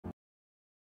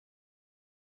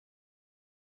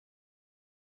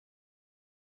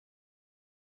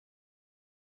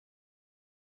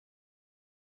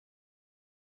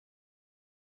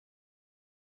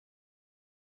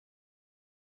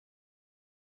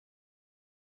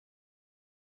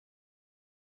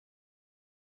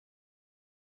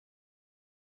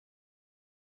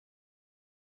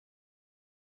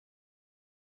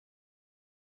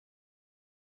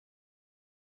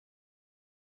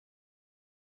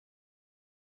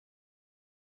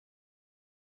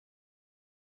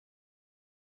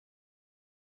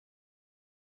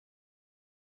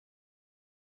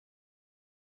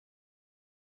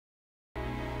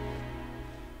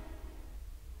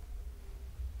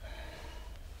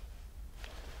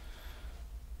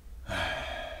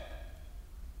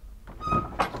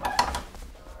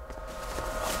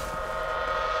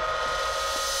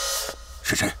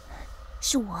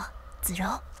是我，子柔。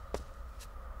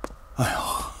哎呦，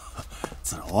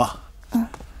子柔啊，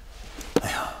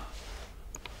哎呀，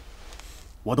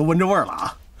我都闻着味儿了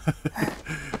啊！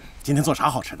今天做啥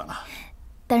好吃的了？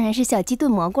当然是小鸡炖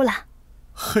蘑菇了。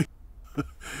嘿，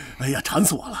哎呀，馋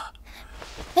死我了！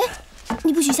哎，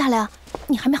你不许下来啊！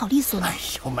你还没好利索呢。哎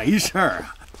呦，没事儿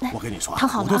啊。我跟你说，躺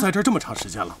好了，我都在这儿这么长时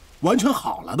间了，完全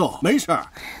好了都，没事儿。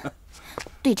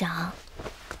队长，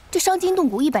这伤筋动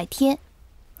骨100天，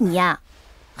你呀，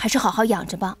还是好好养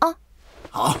着吧啊！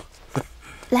好。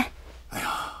来。哎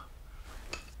呀，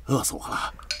饿死我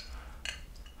了。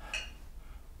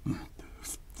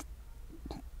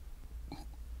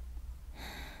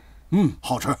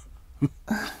好吃。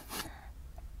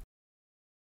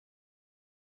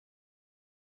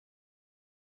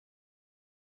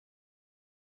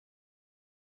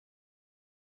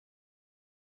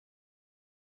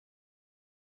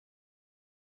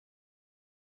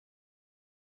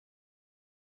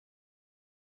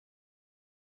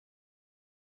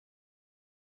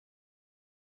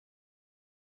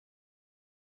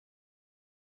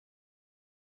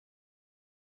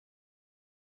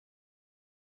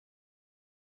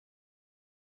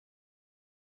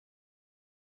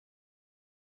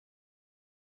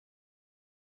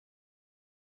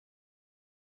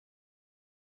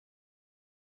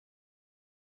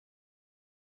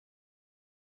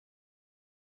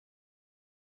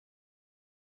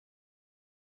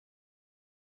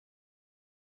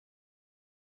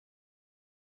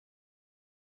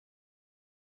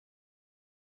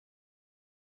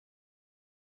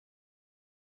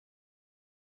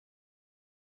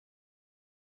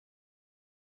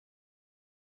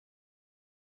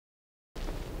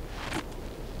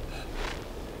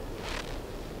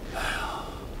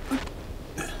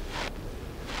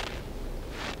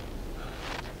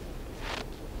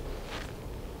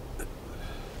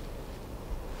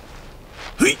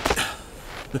嘿，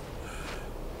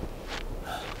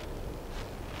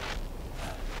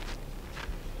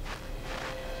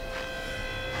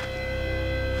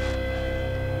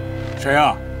谁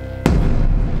呀？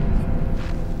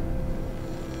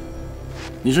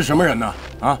你是什么人呢？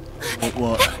啊，哎，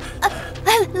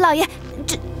老爷，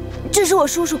这是我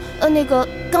叔叔，那个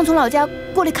刚从老家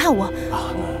过来看我。啊，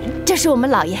这是我们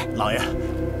老爷。老爷，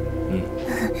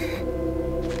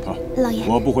好，老爷，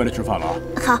我不回来吃饭了啊。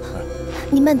好。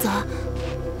你慢走。哎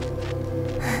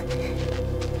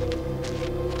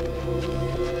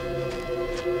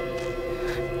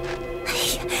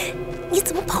呀，你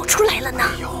怎么跑出来了呢？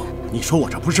哎呦，你说我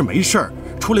这不是没事儿，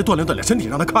出来锻炼锻炼身体，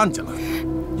让他看见了，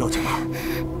要紧吗？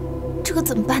这可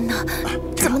怎么办呢？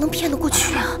怎么能骗得过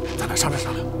去啊？咱俩商量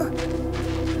商量。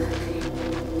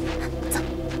走，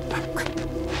快！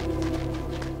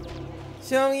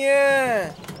香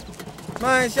烟，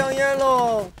卖香烟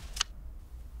喽！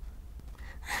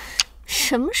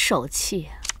什么手气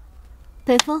啊？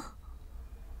北风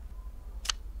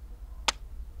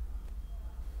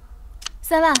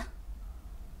3万。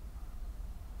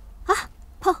啊，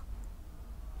碰。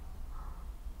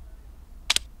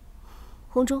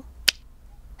红中。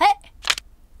哎，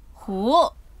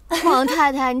虎。王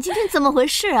太太，你今天怎么回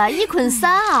事啊？1捆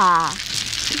3啊！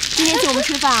今天请我们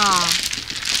吃饭啊？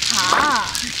好，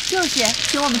就是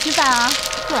请我们吃饭啊。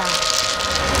对啊。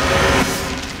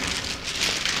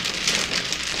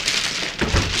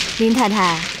林太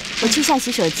太，我去下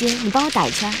洗手间，你帮我打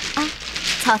一圈啊。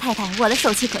曹太太，我的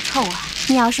手气可臭啊！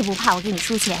你要是不怕我给你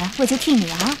输钱，我就替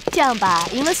你啊。这样吧，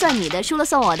赢了算你的，输了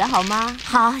算我的，好吗？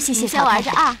好，谢谢。你先玩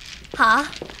着啊。好。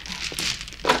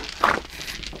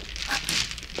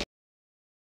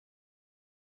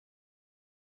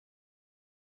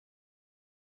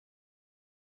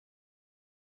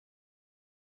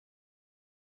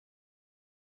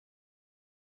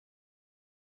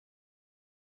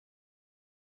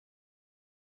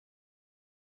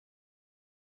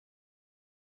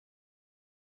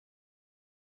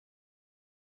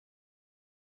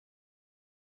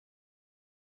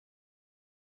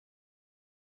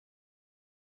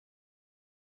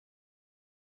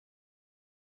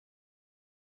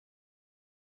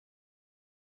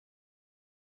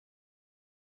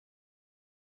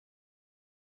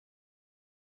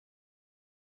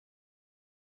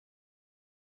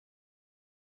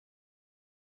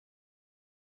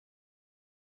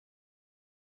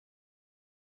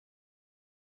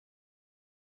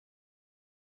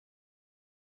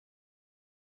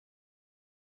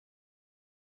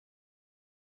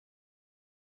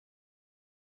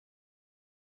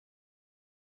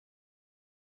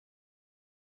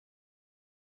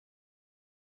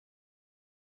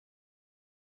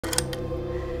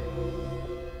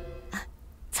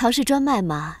曹氏专卖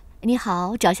吗？你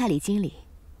好，找一下李经理，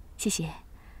谢谢。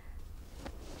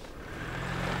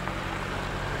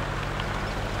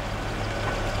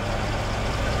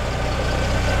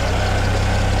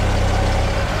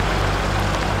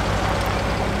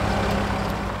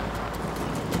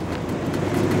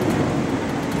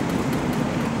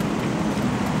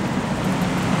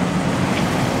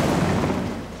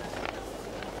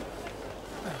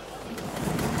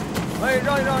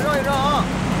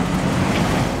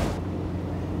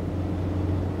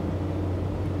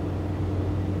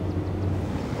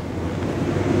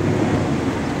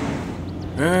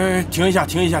哎，停一下，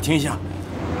停一下，停一下。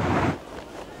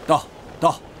到。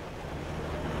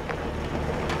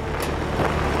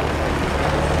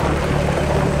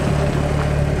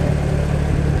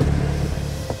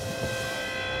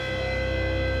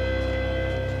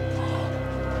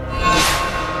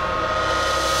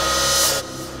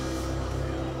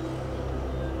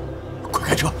快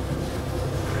开车，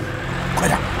快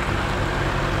点！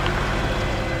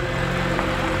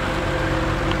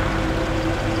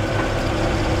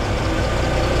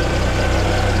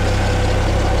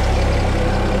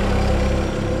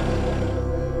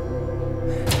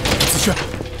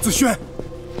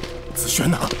子轩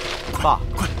呐，爸，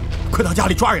快到家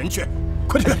里抓人去，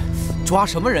快点！抓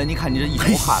什么人？你看你这一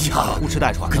头汗，呼哧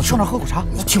带喘的。上那喝口茶。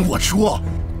你听我说，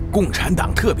共产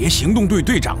党特别行动队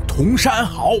队长佟山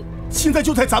豪现在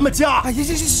就在咱们家。哎呀，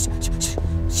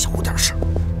小点声。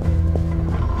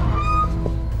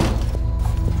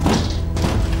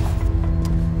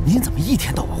您怎么一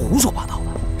天到晚胡说八道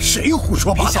的？谁胡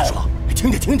说八道了？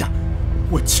听着，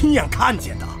我亲眼看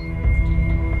见的。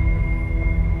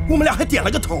我们俩还点了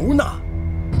个头呢。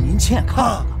您亲眼看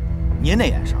到的？您那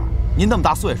眼神，您那么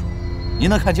大岁数，您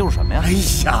能看清楚什么呀？哎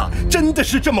呀，真的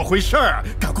是这么回事儿。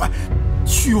赶快，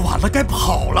去晚了该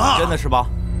跑了。真的是吧？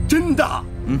真的。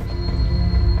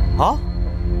好，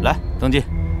来登记。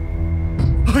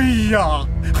哎呀，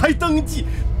还登记？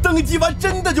登记完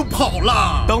真的就跑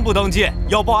了？登不登记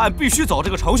要报案，必须走这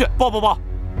个程序。报。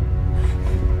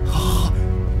啊，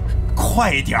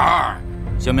快点儿！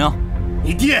姓名？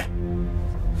你爹。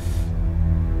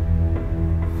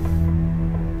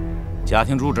家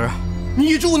庭住址？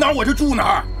你住哪儿我就住哪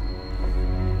儿。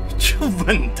这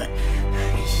问的，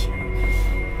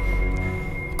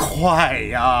快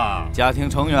呀！家庭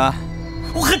成员？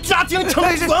我和家庭成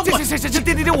员，爹，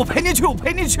我陪您去。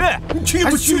你去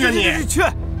不去啊你？去。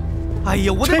哎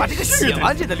呀，我得把这个写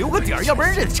完，这得留个底儿，要不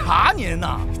然人得查您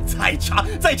呢。再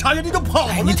查人家就跑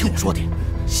了。您听我说，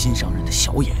新上任的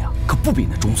小野呀，可不比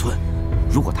那中村。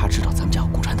如果他知道咱们家有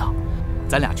共产党，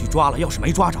咱俩去抓了，要是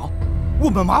没抓着，我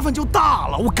们麻烦就大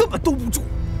了，我根本兜不住。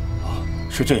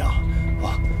是这样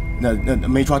啊？那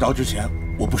没抓着之前，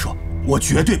我不说，我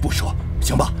绝对不说，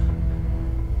行吧？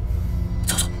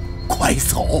走，快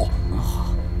走！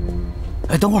好。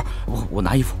哎，等会儿，我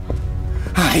拿衣服。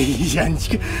哎呀，你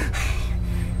这……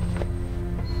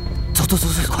走，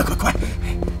快！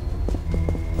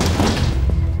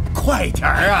快点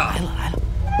儿啊！来了。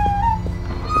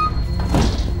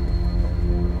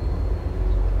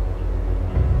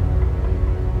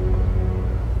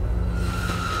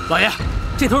老爷，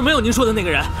这头没有您说的那个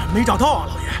人，没找到啊，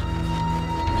老爷。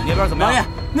你那边怎么样？老爷，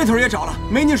那头也找了，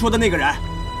没您说的那个人。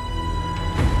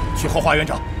去后花园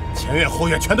找，前院后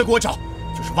院全都给我找，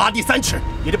就是挖地3尺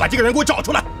也得把这个人给我找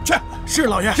出来。去。是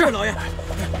老爷。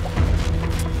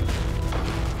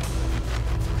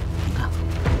您看，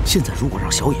现在如果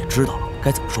让小野知道了，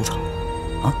该怎么收场？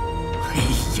啊？哎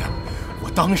呀，我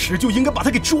当时就应该把他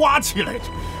给抓起来。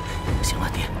行了，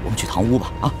爹，我们去堂屋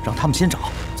吧。啊，让他们先找。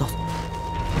走。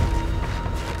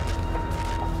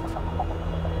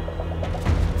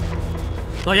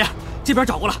老爷，这边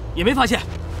找过了，也没发现。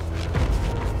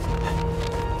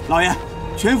老爷，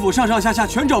全府上上下下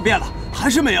全找遍了，还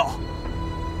是没有。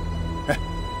哎，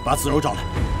把子柔找来，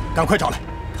赶快找来。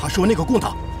他说那个共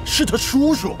党是他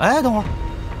叔叔。哎，等会儿，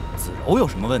子柔有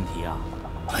什么问题啊？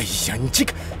哎呀，你这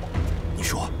个，你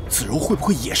说子柔会不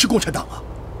会也是共产党啊？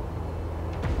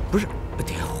不是，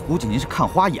爹，估计您是看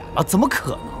花眼了，怎么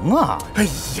可能啊？哎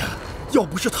呀，要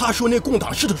不是他说那共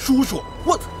党是他叔叔，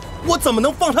我怎么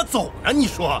能放他走呢？你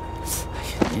说，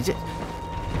哎呀，你这，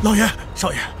老爷、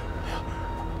少爷，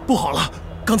不好了！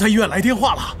刚才医院来电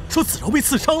话了，说子柔被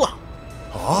刺伤了。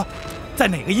啊，在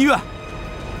哪个医院？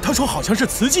他说好像是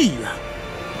慈济医院。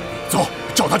走，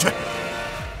找他去。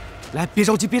来，别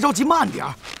着急，慢点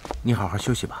儿。你好好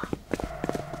休息吧。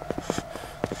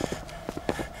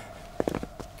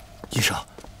医生，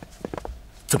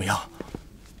怎么样？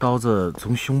刀子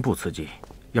从胸部刺进，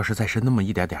要是再深那么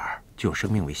一点点儿，就有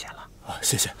生命危险了。啊，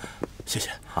谢谢。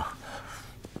好，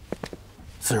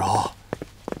子柔，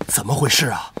怎么回事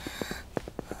啊？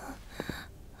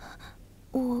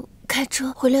我开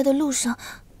车回来的路上，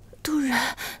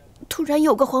突然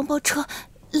有个黄包车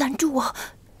拦住我，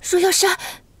说要杀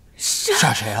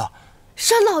谁啊？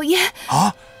杀老爷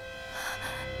啊！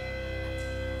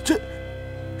这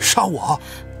杀我？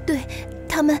对，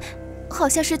他们好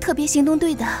像是特别行动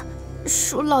队的，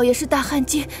说老爷是大汉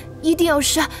奸，一定要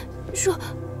杀，说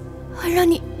还让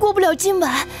你过不了今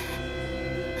晚。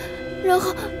然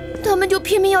后他们就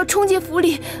拼命要冲进府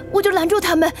里，我就拦住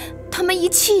他们，他们一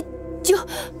气就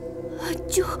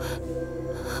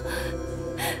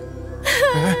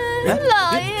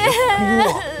老爷，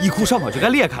哭，一哭伤口就该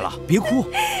裂开了，别哭。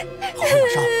好好养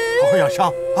伤，好好养伤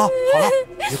啊！好了，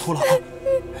别哭了啊。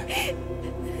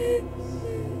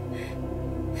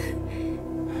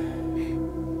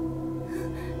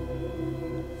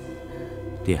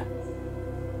爹，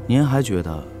您还觉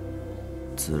得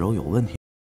子柔有问题？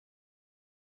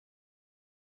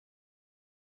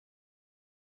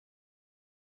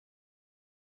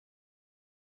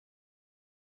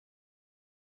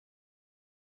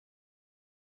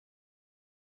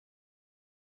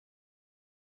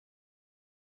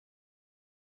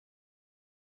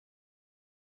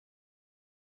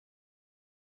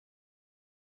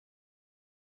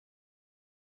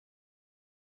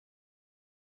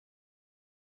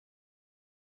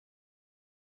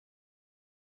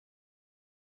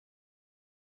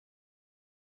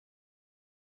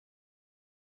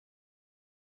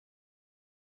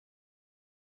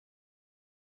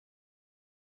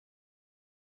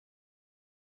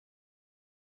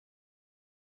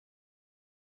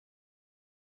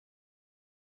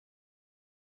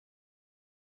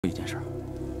一件事，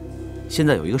现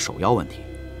在有一个首要问题，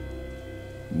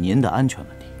您的安全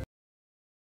问题。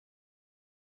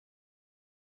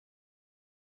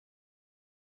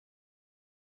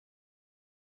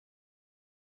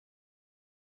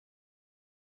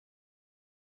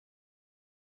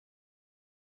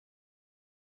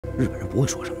日本人不会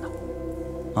说什么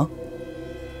的，啊？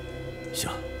行，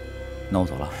那我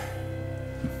走了。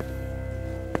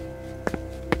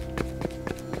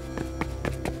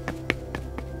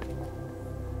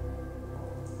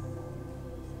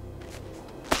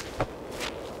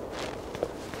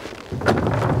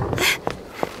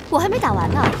我还没打完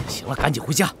呢。行了，赶紧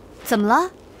回家。怎么了？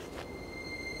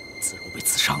子柔被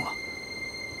刺伤了。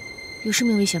有生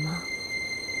命危险吗？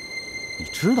你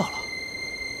知道了？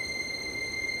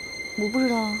我不知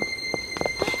道啊。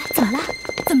怎么了？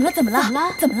怎么了？怎么了？怎么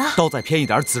了？怎么了？刀再偏一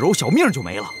点，子柔小命就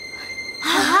没了。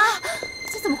啊！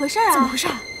这怎么回事啊？怎么回事？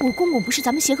我公公不是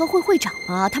咱们协和会会长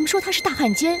吗？他们说他是大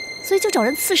汉奸，所以就找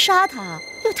人刺杀他。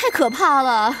哟，太可怕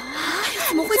了！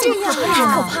怎么会这样？太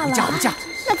可怕了！回家，回家。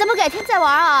那咱们改天再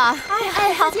玩啊！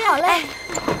哎，好嘞。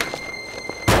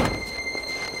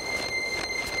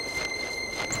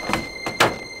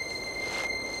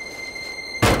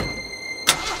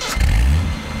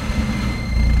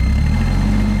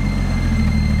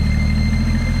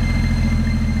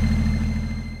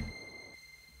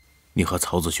你和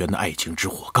曹子轩的爱情之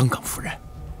火刚刚复燃，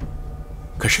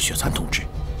可是雪蚕同志，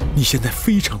你现在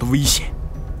非常的危险。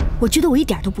我觉得我一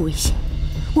点都不危险。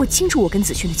我清楚我跟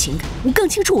子轩的情感，我更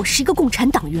清楚我是一个共产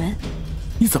党员。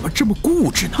你怎么这么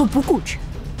固执呢？我不固执，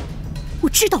我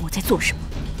知道我在做什么。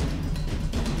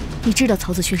你知道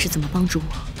曹子轩是怎么帮助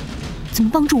我、怎么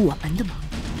帮助我们的吗？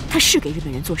他是给日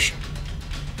本人做事，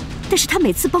但是他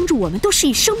每次帮助我们都是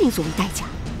以生命作为代价。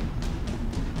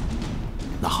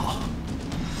那好，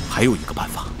还有一个办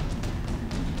法。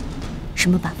什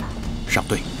么办法？上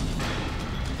队。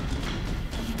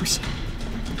不行。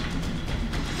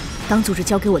党组织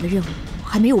交给我的任务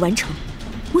还没有完成，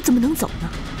我怎么能走呢？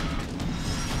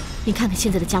你看看现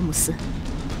在的佳木斯，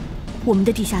我们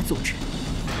的地下组织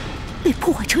被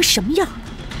破坏成什么样了？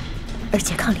而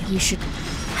且抗联一师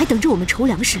还等着我们筹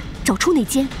粮食，找出内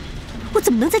奸，我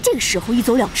怎么能在这个时候一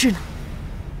走了之呢？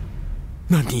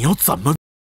那你要怎么？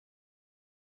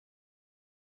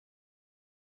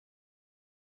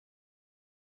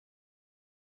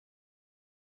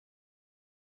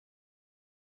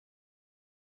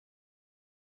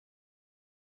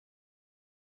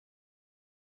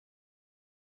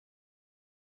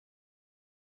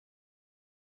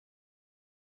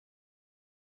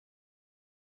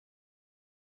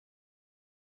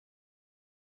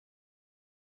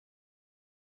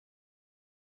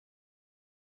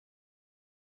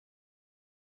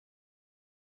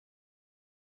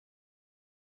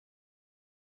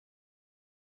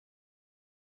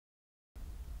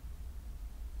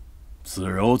子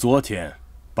柔昨天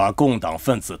把共党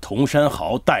分子桐山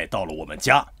豪带到了我们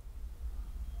家，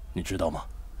你知道吗？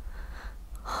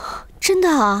真的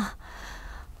啊？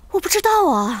我不知道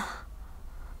啊。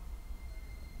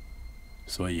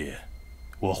所以，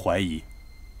我怀疑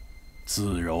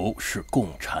子柔是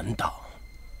共产党。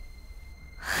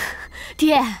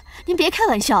爹，您别开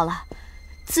玩笑了，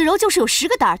子柔就是有10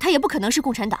个胆，她也不可能是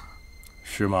共产党。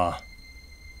是吗？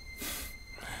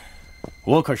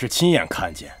我可是亲眼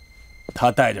看见。他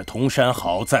带着桐山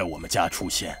豪在我们家出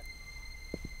现，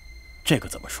这个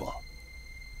怎么说？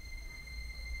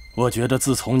我觉得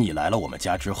自从你来了我们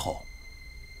家之后，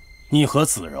你和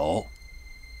子柔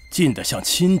近得像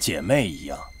亲姐妹一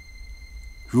样。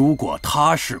如果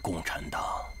他是共产党，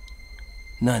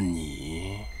那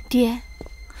你……爹，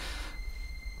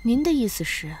您的意思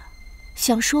是，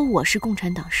想说我是共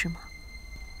产党是吗？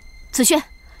子轩，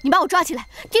你把我抓起来！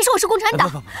别说我是共产党，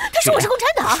他说我是共产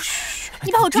党，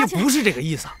你把我抓起来！不是这个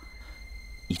意思。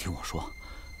你听我说，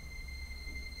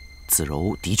子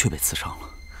柔的确被刺伤了。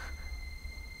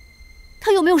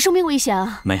他有没有生命危险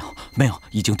啊？没有，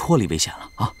已经脱离危险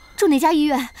了啊！住哪家医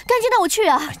院？赶紧带我去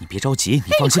啊！哎，你别着急，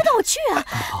你放心。你快带我去啊！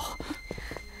好。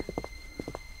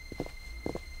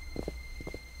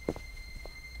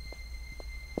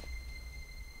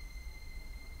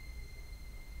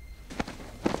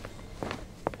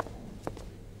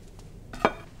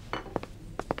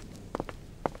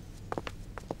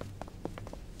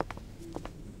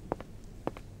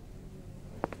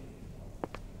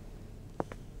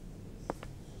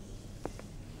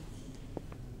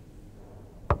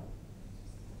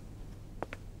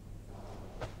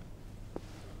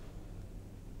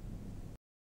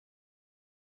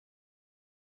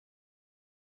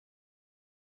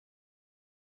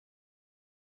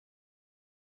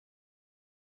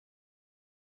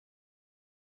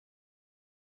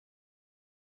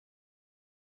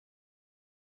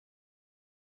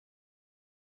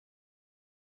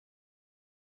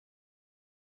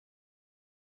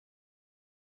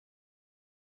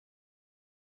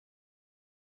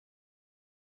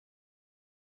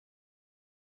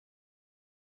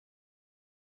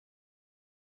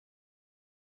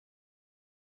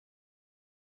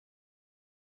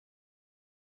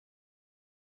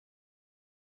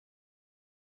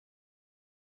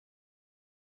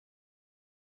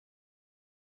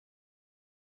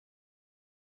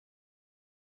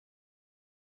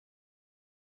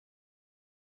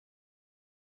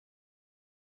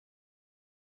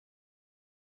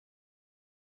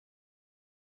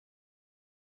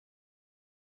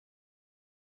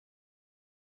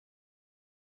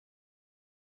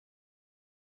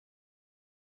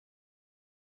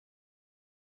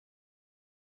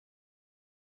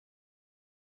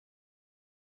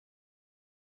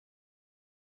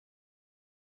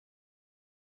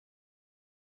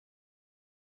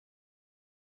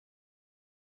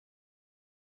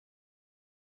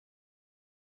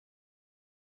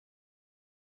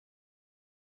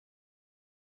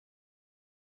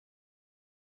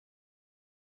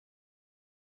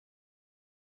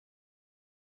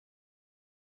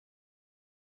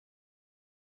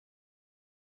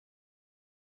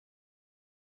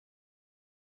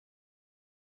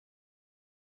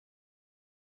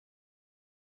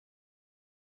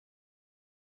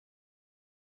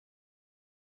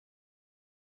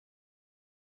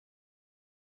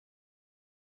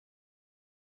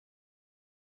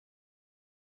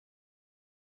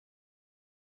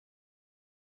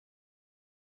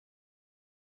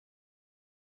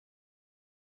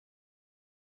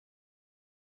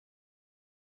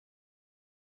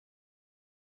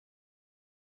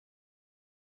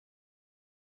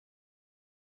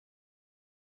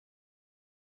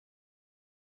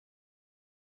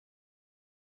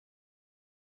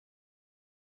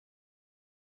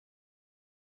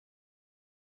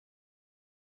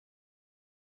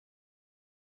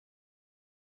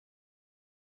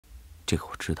这个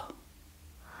我知道。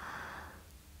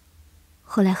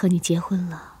后来和你结婚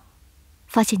了，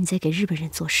发现你在给日本人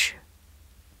做事，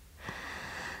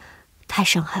太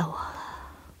伤害我了，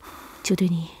就对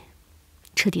你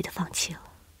彻底的放弃了。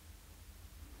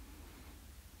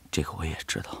这个我也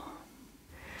知道。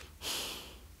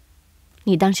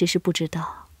你当时是不知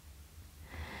道，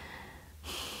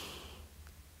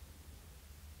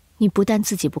你不但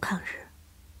自己不抗日，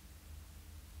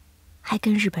还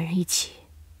跟日本人一起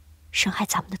伤害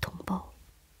咱们的同胞。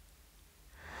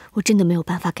我真的没有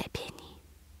办法改变你，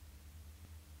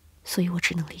所以我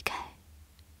只能离开。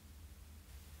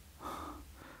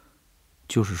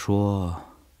就是说，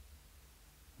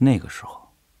那个时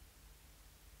候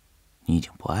你已经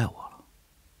不爱我了。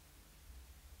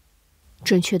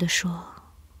准确的说，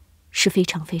是非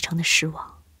常非常的失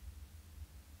望，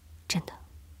真的。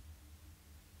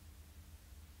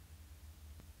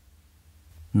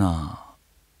那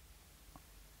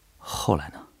后来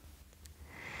呢？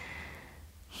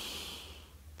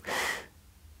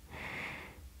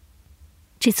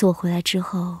这次我回来之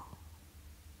后，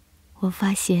我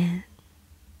发现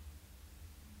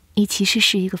你其实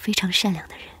是一个非常善良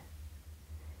的人。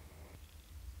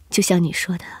就像你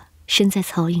说的，身在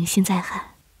曹营心在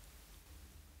汉。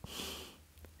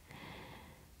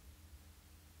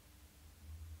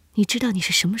你知道你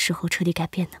是什么时候彻底改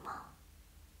变的吗？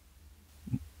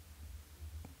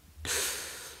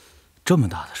这么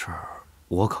大的事儿，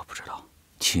我可不知道，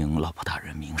请老婆大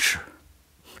人明示。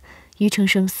于承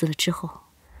生死了之后，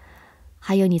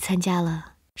还有你参加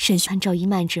了审判赵一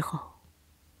曼之后，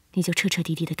你就彻彻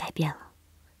底底的改变了。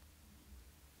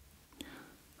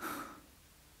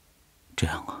这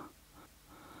样啊，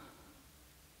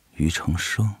于成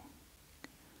生，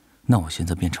那我现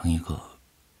在变成一个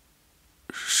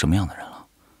什么样的人了？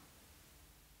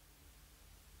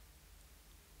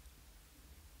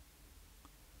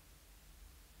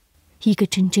一个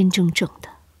真真正正的、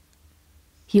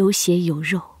有血有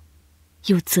肉、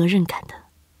有责任感的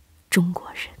中国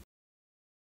人。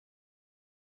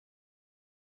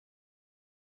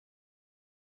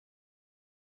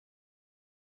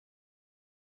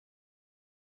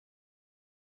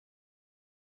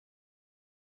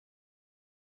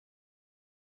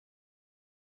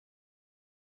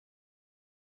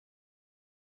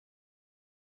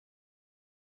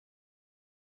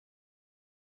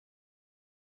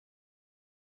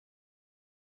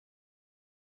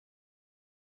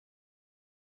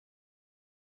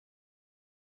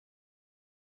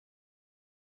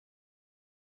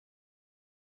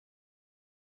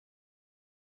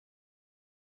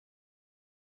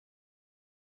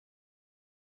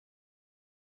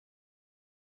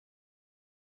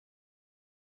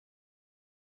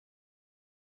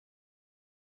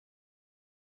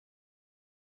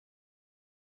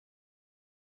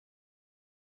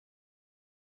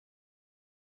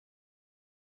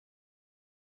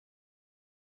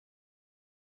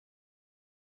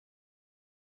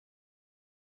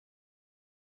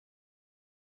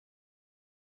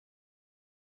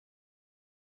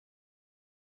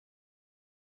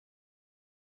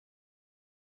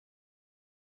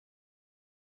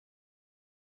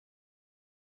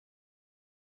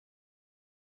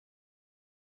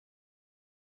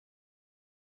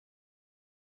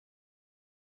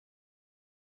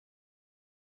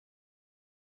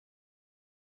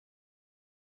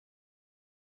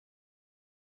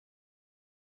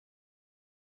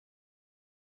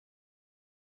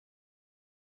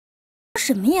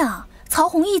什么呀？曹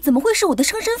弘毅怎么会是我的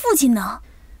生身父亲呢？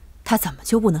他怎么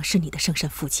就不能是你的生身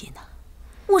父亲呢？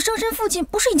我生身父亲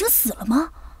不是已经死了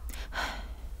吗？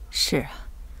是啊，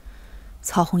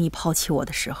曹弘毅抛弃我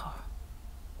的时候，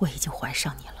我已经怀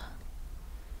上你了。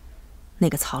那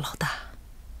个曹老大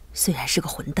虽然是个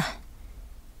混蛋，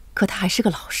可他还是个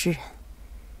老实人。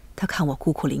他看我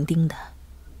孤苦伶仃的，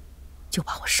就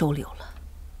把我收留了。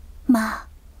妈，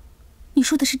你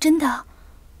说的是真的？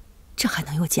这还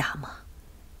能有假吗？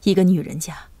一个女人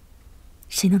家，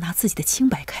谁能拿自己的清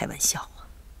白开玩笑啊？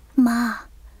妈，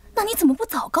那你怎么不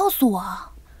早告诉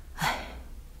我？哎，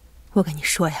我跟你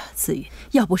说呀，子玉，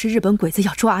要不是日本鬼子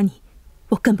要抓你，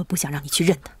我根本不想让你去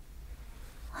认他。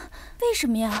为什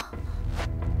么呀？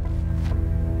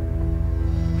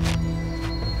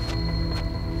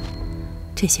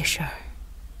这些事儿，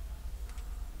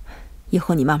以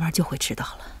后你慢慢就会知道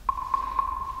了。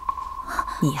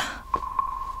你呀，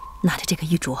拿着这个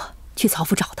玉镯去曹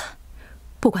府找他，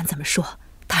不管怎么说，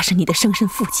他是你的生身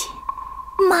父亲。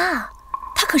妈，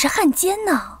他可是汉奸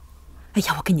呢。哎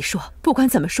呀，我跟你说，不管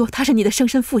怎么说，他是你的生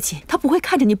身父亲，他不会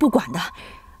看着你不管的，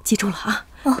记住了啊！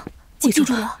啊，记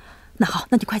住了。那好，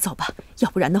那你快走吧，要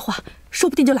不然的话，说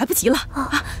不定就来不及了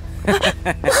啊！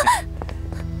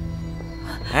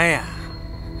哎呀，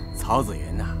曹子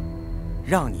云呐，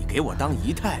让你给我当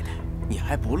姨太太，你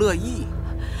还不乐意？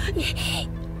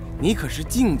你可是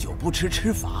敬酒不吃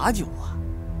吃罚酒啊！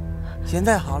现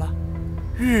在好了，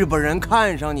日本人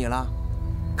看上你了，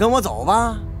跟我走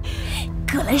吧。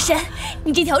葛兰山，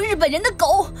你这条日本人的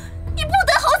狗，你不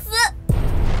得好死！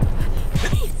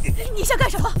你想干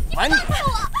什么？你放开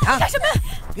我！啊、干什么？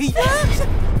你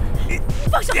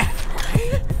放手！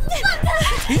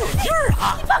挺有劲儿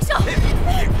啊！你放手！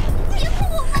别碰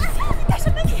我们！干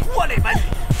什么你？过来吧你！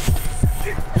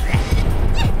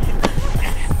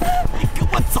你跟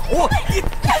我走！你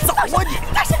走啊你！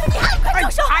干什么你？快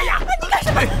放手！哎呀！你干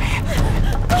什么？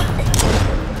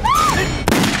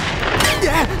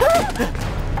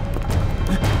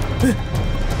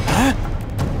哎，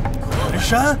葛兰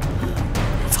山，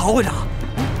曹会长，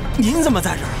您怎么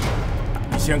在这儿啊？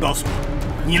你先告诉我，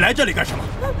你来这里干什么？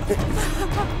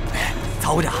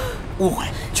曹会长，误会，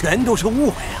全都是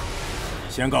误会啊！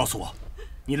先告诉我，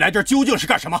你来这儿究竟是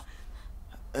干什么？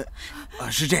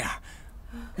是这样，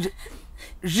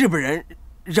日本人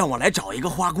让我来找一个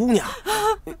花姑娘，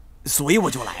所以我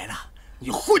就来了。你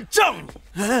混账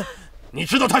你！你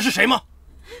知道她是谁吗？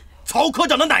曹科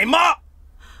长的奶妈。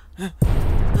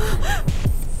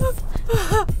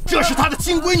这是他的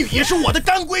亲闺女，也是我的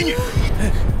干闺女。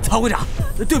曹会长，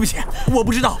对不起，我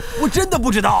不知道，我真的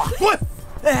不知道啊！滚！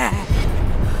哎，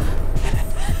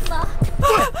妈，滚！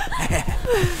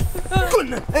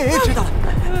滚！哎，知道了。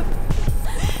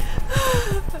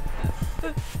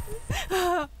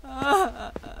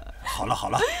好了，了好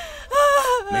了，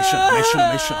没事了没事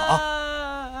了没事了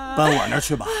啊，搬我那儿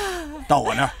去吧，到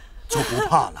我那儿就不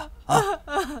怕了啊。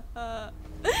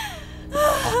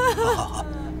好。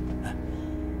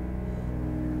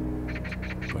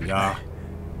管家，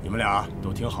你们俩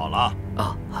都听好了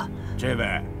啊！这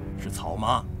位是曹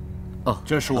妈，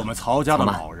这是我们曹家的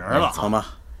老人了。曹妈，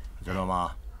知道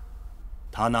吗？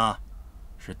她呢，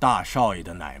是大少爷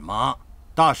的奶妈，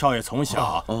大少爷从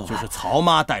小就是曹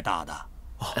妈带大的。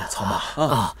曹妈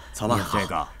曹妈，这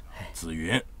个紫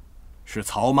云是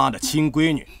曹妈的亲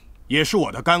闺女，也是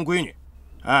我的干闺女，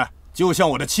哎，就像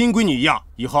我的亲闺女一样，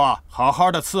以后啊，好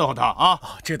好的伺候她啊。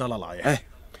知道了，老爷。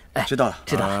哎，知道了，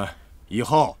知道了。以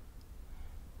后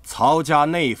曹家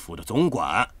内府的总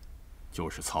管就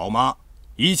是曹妈，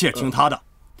一切听她的，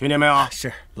听见没有？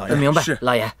是，老爷。明白，是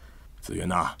老爷。紫云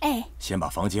呐，先把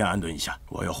房间安顿一下，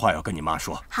我有话要跟你妈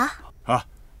说。好。啊，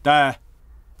带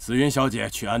紫云小姐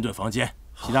去安顿房间，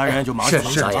其他人就忙去。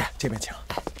是，老爷。这边请。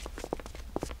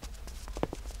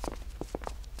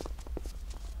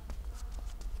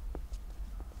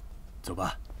走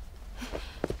吧。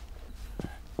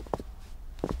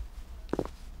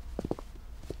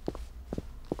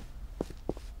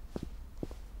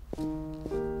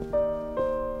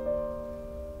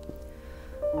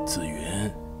紫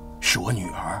云是我女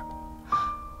儿。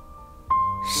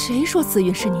谁说紫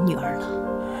云是你女儿了？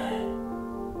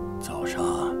早上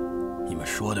你们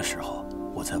说的时候，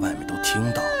我在外面都听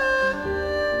到了。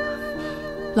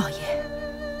老爷，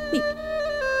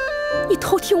你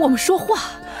偷听我们说话。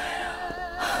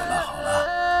好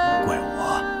了，怪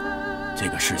我，这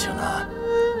个事情呢，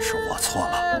是我错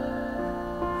了，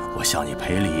我向你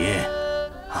赔礼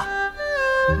啊。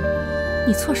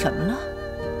你错什么了？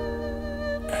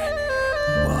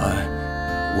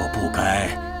我不该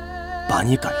把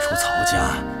你赶出曹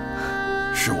家，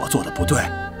是我做的不对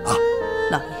啊。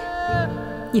老爷，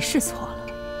你是错了。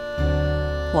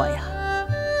我呀，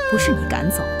不是你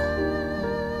赶走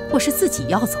的，我是自己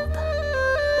要走的。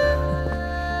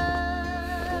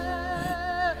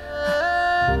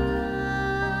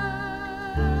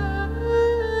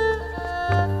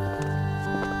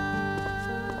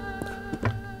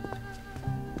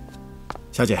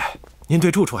小姐，您对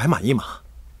住处还满意吗？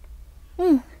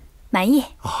满意。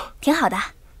挺好的。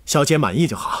小姐满意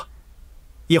就好。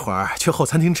一会儿去后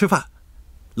餐厅吃饭，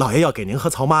老爷要给您和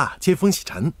曹妈接风洗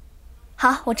尘。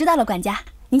好，我知道了，管家，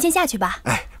您先下去吧。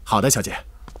哎，好的，小姐。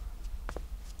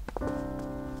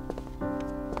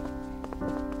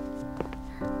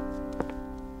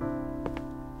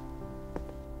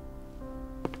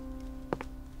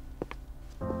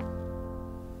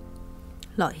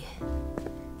老爷，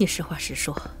你实话实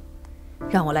说，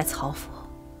让我来曹府，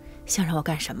想让我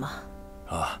干什么？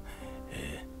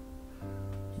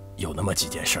有那么几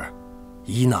件事。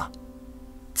一呢，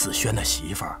子轩的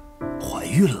媳妇儿怀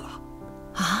孕了。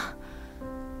啊，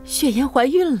雪颜怀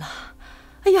孕了！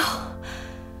哎呦，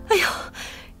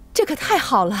这可太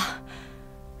好了！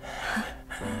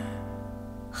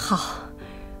好，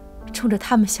冲着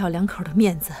他们小两口的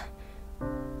面子，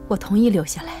我同意留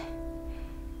下来。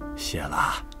谢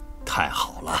了，太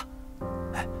好了。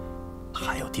哎，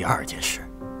还有第二件事。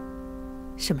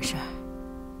什么事儿？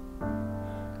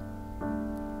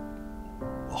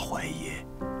我怀疑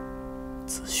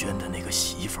子轩的那个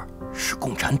媳妇儿是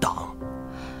共产党。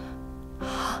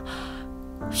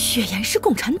雪颜是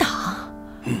共产党？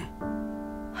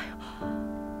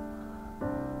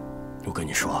我跟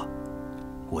你说，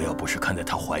我要不是看在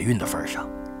她怀孕的份上，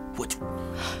我就……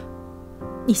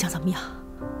你想怎么样？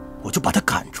我就把她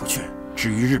赶出去。至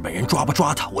于日本人抓不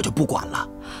抓她，我就不管了。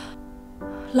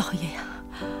老爷呀，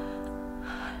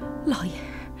老爷，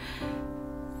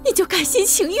你就甘心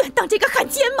情愿当这个汉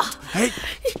奸吗？哎，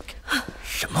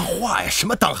什么话呀？什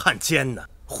么当汉奸呢？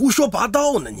胡说八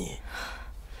道呢你！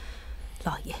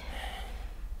老爷，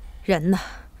人呢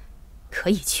可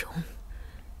以穷，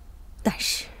但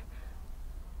是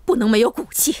不能没有骨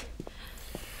气。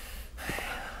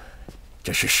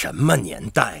这是什么年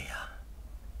代呀？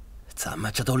咱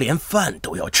们这都连饭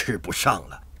都要吃不上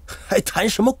了，还谈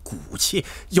什么骨气？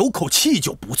有口气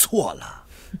就不错了。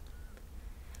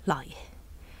老爷，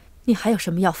你还有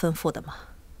什么要吩咐的吗？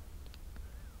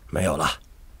没有了，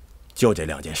就这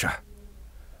2件事，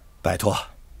拜托。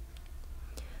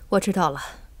我知道了，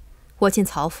我进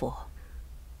曹府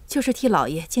就是替老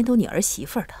爷监督你儿媳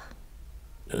妇的。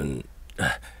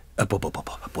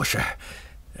不是，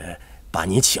把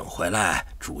你请回来，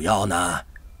主要呢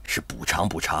是补偿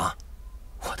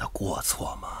我的过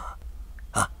错嘛，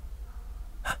啊。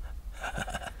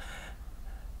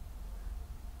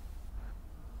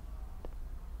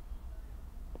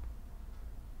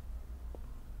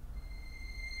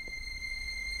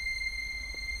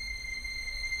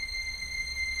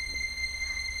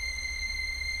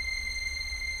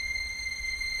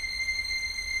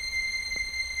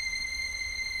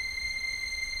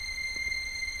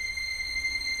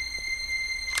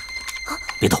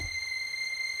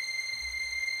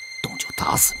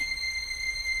打死你！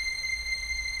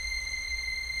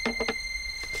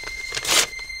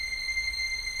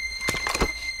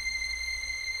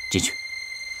进去，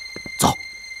走。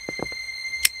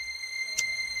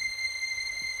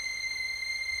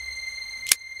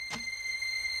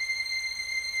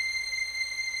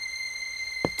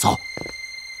走，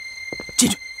进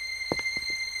去，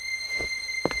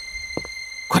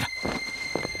快点！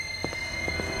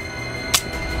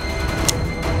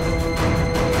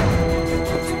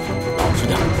老实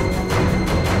点。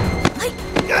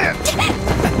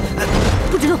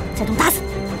不准动，再动打死！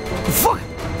放开！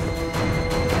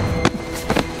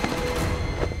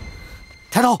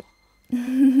抬头。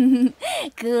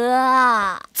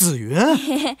哥，紫云。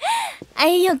哎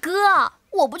呀，哥，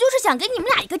我不就是想给你们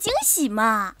俩一个惊喜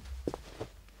吗？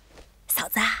嫂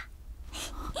子，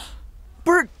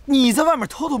不是你在外面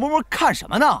偷偷摸摸看什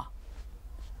么呢？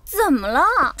怎么了？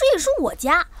这也是我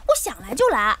家，我想来就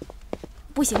来，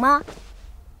不行吗？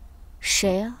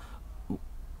谁呀？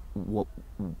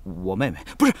我妹妹。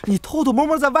不是你偷偷摸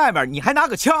摸在外面，你还拿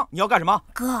个枪，你要干什么？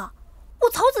哥，我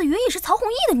曹子云也是曹弘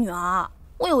毅的女儿，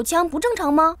我有枪不正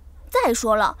常吗？再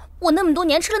说了，我那么多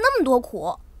年吃了那么多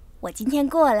苦，我今天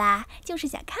过来就是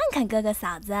想看看哥哥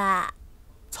嫂子。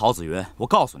曹子云，我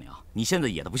告诉你啊，你现在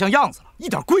野的不像样子了，一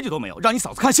点规矩都没有，让你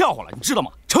嫂子看笑话了，你知道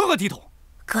吗？成何体统？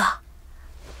哥，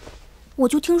我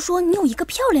就听说你有一个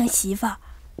漂亮媳妇儿，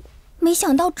没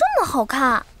想到这么好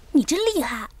看，你真厉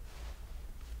害。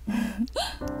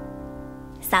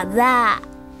嫂子，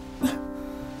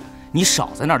你少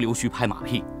在那儿溜须拍马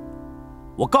屁！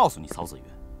我告诉你，曹子云，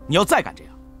你要再敢这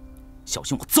样，小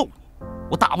心我揍你，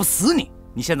我打不死你！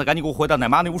你现在赶紧给我回到奶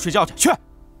妈那屋睡觉去，去！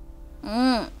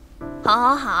好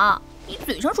好好，你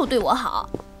嘴上说对我好，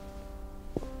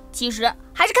其实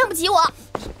还是看不起我。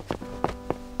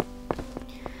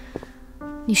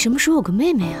你什么时候有个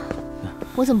妹妹啊？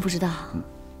我怎么不知道？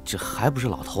这还不是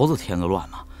老头子添个乱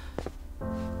吗？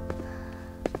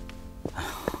哎呀，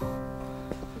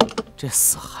这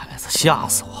死孩子吓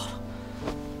死我了！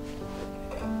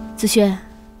子轩，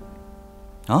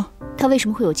啊？他为什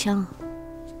么会有枪啊？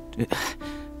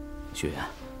雪颜，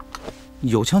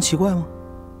有枪奇怪吗？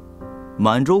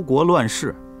满洲国乱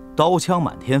世，刀枪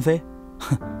满天飞。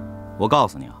哼，我告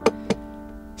诉你啊，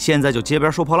现在就街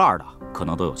边收破烂的，可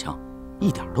能都有枪，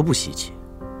一点都不稀奇。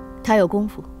他有功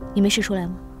夫，你没试出来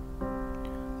吗？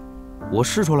我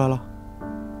试出来了。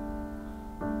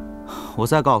我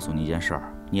再告诉你一件事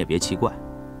儿，你也别奇怪。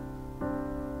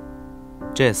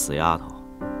这死丫头，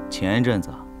前一阵子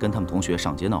跟他们同学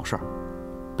上街闹事儿，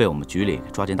被我们局里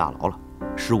给抓进大牢了，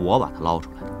是我把她捞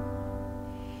出来的。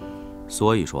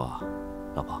所以说，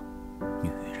老婆，女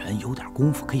人有点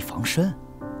功夫可以防身，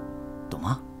懂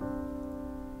吗？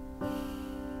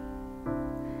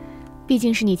毕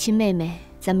竟是你亲妹妹，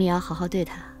咱们也要好好对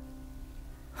她。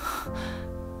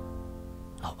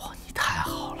老婆，你太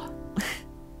好了。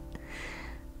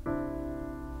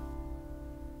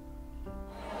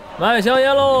卖香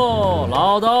烟喽！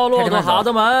老道骆驼哈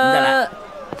子们，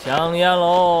香烟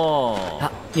喽！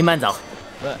好，您慢走。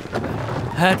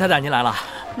哎，太太您来了。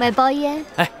买包烟。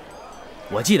哎，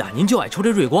我记得您就爱抽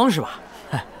这瑞光是吧？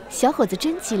小伙子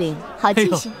真机灵，好记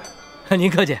性。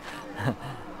您客气。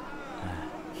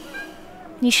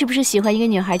你是不是喜欢一个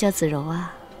女孩叫子柔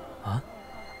啊？啊？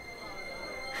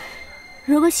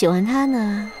如果喜欢她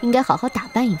呢，应该好好打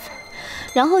扮一番，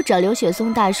然后找刘雪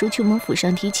松大叔去我们府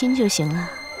上提亲就行了。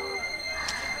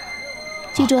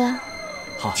记住了，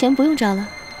好，钱不用找了。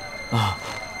啊。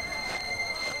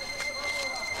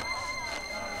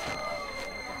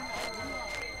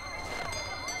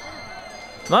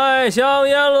卖香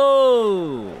烟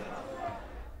喽！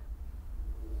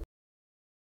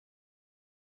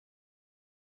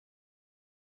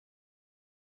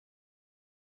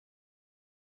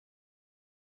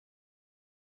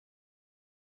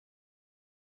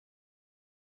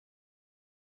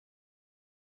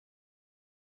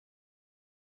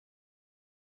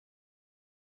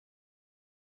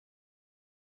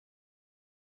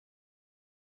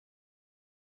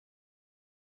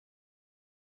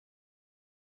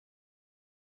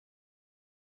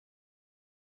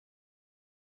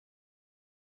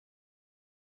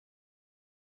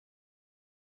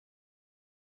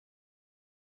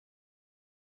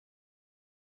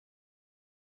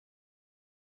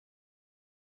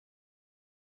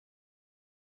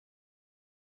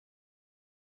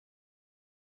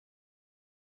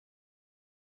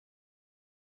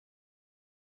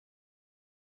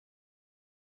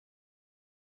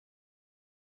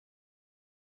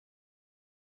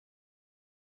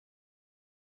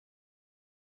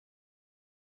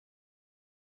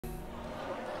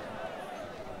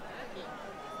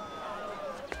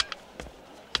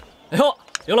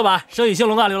刘老板，生意兴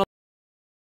隆啊，刘老板。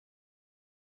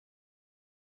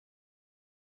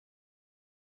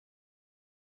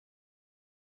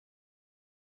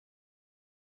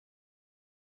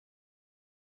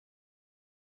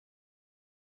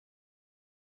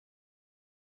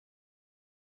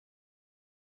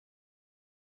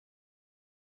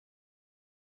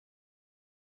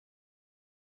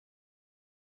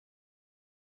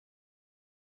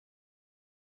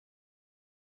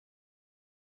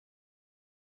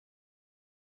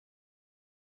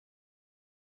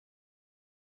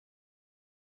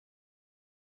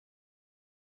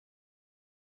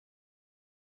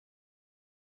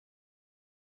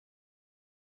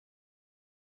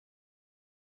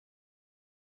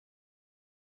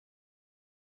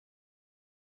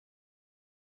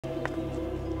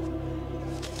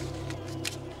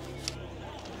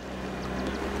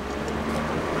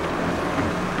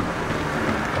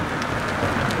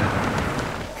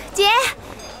姐，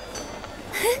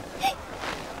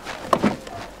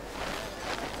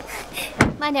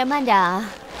慢点，慢点啊！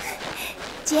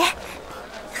姐，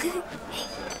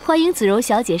欢迎子柔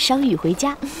小姐伤愈回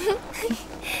家。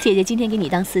姐姐今天给你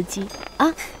当司机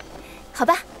啊，好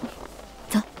吧，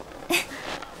走。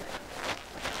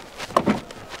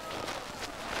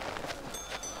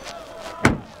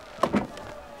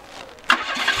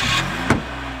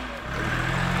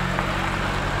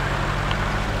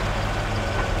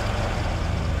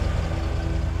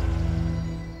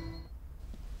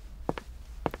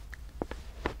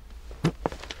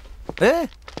哎，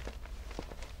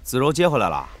子柔接回来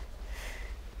了。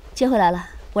接回来了，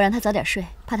我让她早点睡，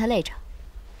怕她累着。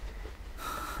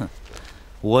哼，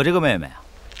我这个妹妹啊，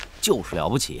就是了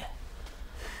不起。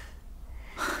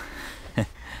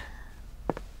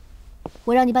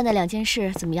我让你办的2件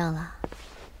事怎么样了？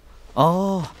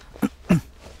哦，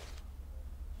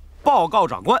报告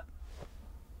长官。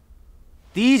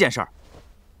第1件事儿，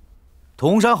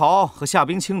佟山豪和夏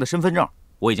冰清的身份证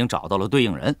我已经找到了对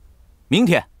应人，明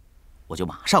天我就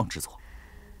马上制作。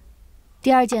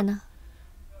第2件呢？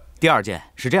第2件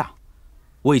是这样，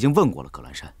我已经问过了葛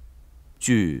兰山，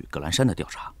据葛兰山的调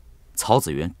查，曹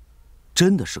子轩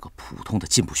真的是个普通的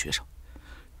进步学生，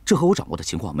这和我掌握的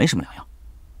情况没什么两样。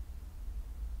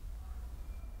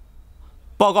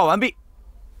报告完毕。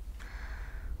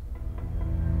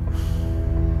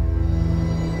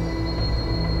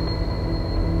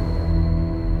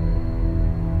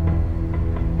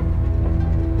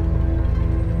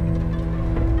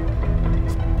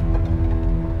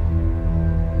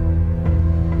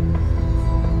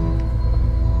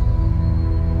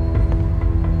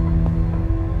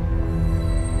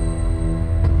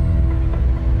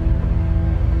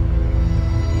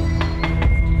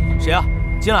谁啊？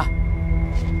进来！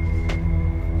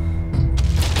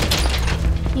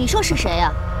你说是谁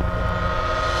呀？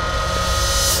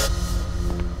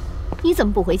你怎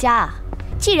么不回家啊？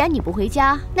既然你不回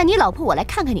家，那你老婆我来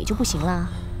看看你就不行了？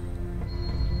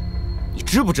你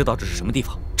知不知道这是什么地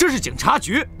方？这是警察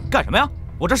局，干什么呀？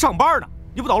我这上班呢，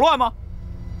你不捣乱吗？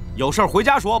有事回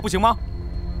家说不行吗？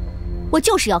我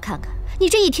就是要看看你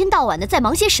这一天到晚的在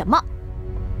忙些什么。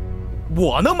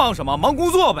我能忙什么？忙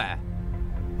工作呗。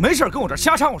没事跟我这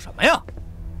瞎掺和什么呀？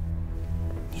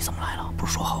你怎么来了？不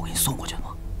是说好我给你送过去的吗？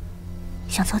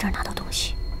想早点拿到东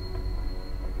西。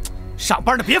上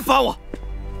班呢，别烦我！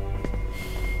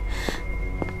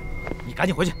你赶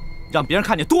紧回去，让别人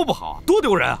看见多不好，多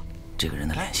丢人啊！这个人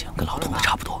的脸型跟老佟的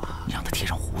差不多，你让他贴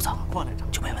上胡子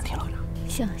就没问题了。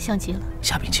像极了。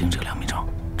夏冰清这个良民证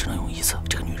只能用1次，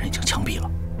这个女人已经枪毙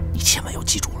了，你千万要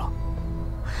记住了。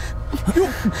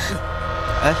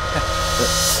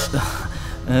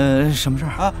什么事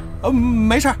儿啊？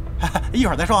没事儿，一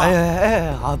会儿再说啊。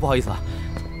好，不好意思啊。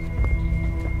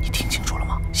你听清楚了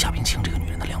吗？夏冰清这个女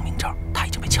人的良民证，她已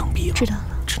经被枪毙了。知道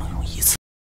了。